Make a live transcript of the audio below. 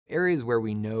Areas where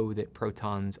we know that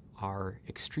protons are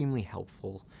extremely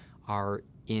helpful are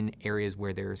in areas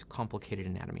where there's complicated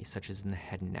anatomy, such as in the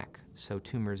head and neck. So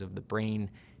tumors of the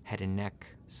brain, head and neck,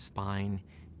 spine,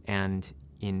 and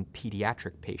in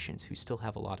pediatric patients who still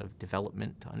have a lot of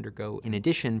development to undergo. In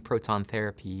addition, proton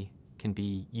therapy can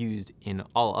be used in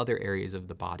all other areas of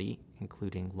the body,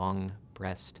 including lung,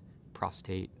 breast,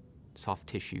 prostate, soft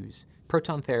tissues.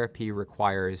 Proton therapy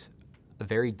requires a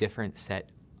very different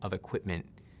set of equipment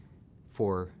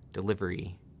for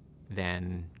delivery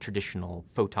than traditional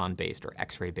photon-based or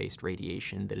X-ray-based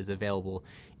radiation that is available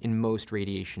in most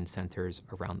radiation centers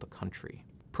around the country.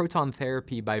 Proton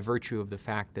therapy, by virtue of the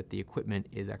fact that the equipment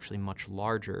is actually much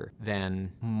larger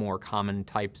than more common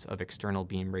types of external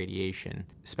beam radiation,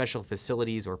 special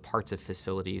facilities or parts of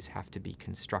facilities have to be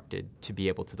constructed to be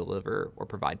able to deliver or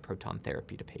provide proton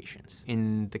therapy to patients.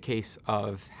 In the case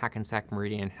of Hackensack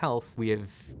Meridian Health, we have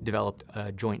developed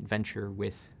a joint venture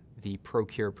with the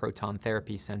ProCure Proton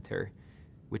Therapy Center,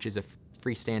 which is a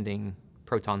freestanding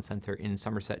proton center in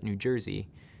Somerset, New Jersey,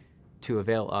 to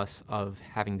avail us of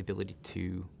having the ability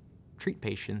to treat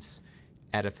patients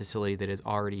at a facility that is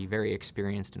already very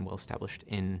experienced and well established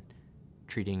in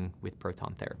treating with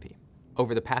proton therapy.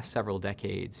 Over the past several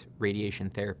decades,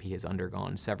 radiation therapy has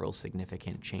undergone several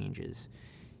significant changes,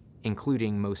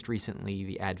 including most recently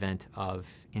the advent of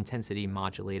intensity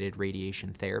modulated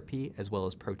radiation therapy as well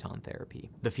as proton therapy.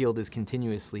 The field is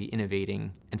continuously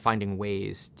innovating and finding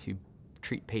ways to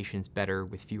treat patients better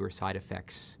with fewer side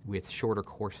effects, with shorter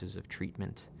courses of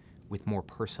treatment, with more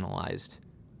personalized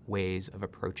ways of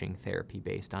approaching therapy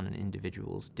based on an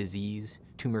individual's disease,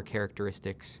 tumor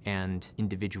characteristics, and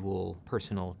individual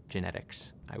personal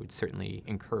genetics. I would certainly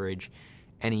encourage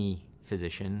any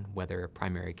physician, whether a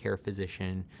primary care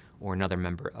physician or another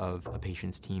member of a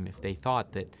patient's team, if they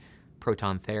thought that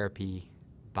proton therapy,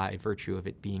 by virtue of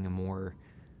it being a more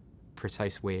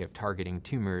precise way of targeting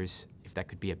tumors, if that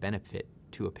could be a benefit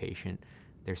to a patient,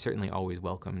 they're certainly always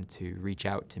welcome to reach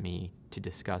out to me to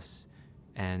discuss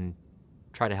and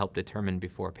try to help determine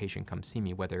before a patient comes see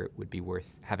me whether it would be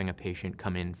worth having a patient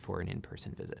come in for an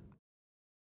in-person visit.